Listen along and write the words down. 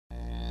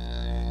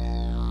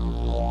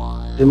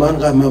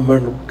Dimanga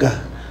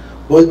mamanuka.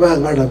 Boy ba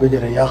ngada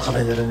bejara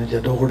yakana jara ni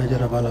jara dogona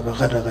jara bala ba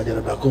kada ka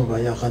jara ba kumba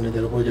yakana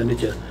jara boja ni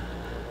jara.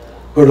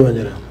 Kodo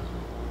jara.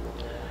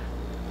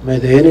 May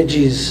the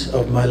energies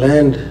of my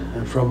land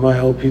and from my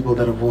old people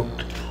that have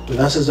walked with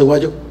us as the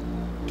Wajok,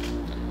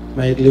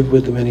 may it live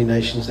with the many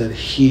nations that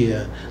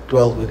here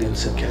dwell within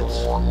St.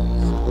 Kitts.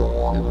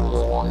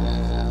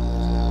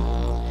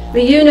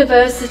 The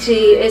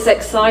university is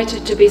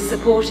excited to be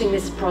supporting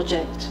this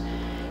project,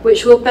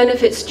 which will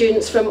benefit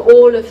students from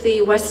all of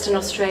the Western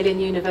Australian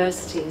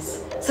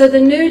universities. So the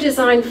new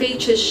design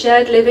features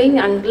shared living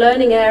and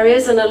learning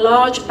areas and a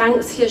large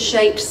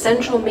Banksia-shaped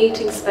central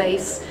meeting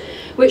space,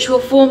 which will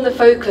form the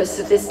focus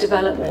of this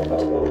development.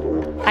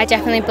 I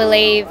definitely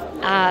believe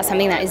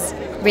something that is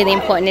really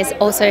important is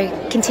also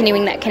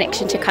continuing that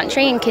connection to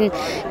country and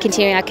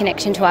continuing our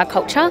connection to our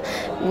culture,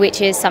 which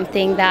is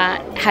something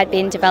that had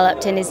been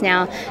developed and is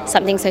now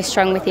something so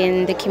strong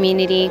within the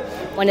community.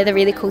 One of the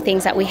really cool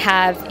things that we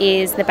have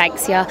is the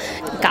Banksia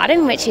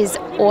garden, which is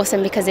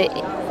awesome because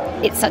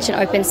it's such an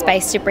open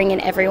space to bring in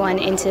everyone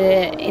into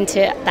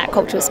that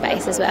cultural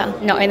space as well.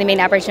 Not only mean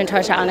Aboriginal and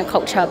Torres Strait Islander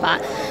culture,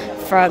 but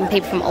from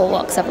people from all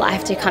walks of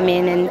life to come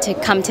in and to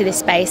come to this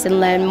space and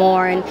learn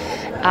more, and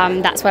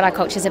that's what our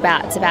culture is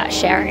about. It's about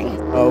sharing.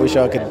 I wish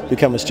I could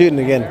become a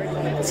student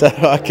again so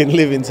I can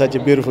live in such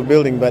a beautiful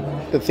building, but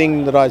the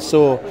thing that I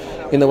saw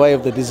in the way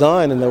of the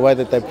design and the way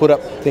that they put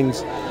up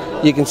things,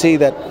 you can see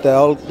that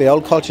the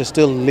old culture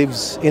still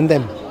lives in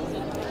them.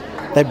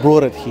 They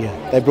brought it here,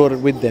 they brought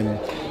it with them,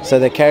 so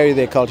they carry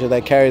their culture,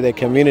 they carry their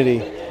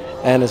community,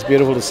 and it's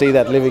beautiful to see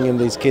that living in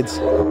these kids.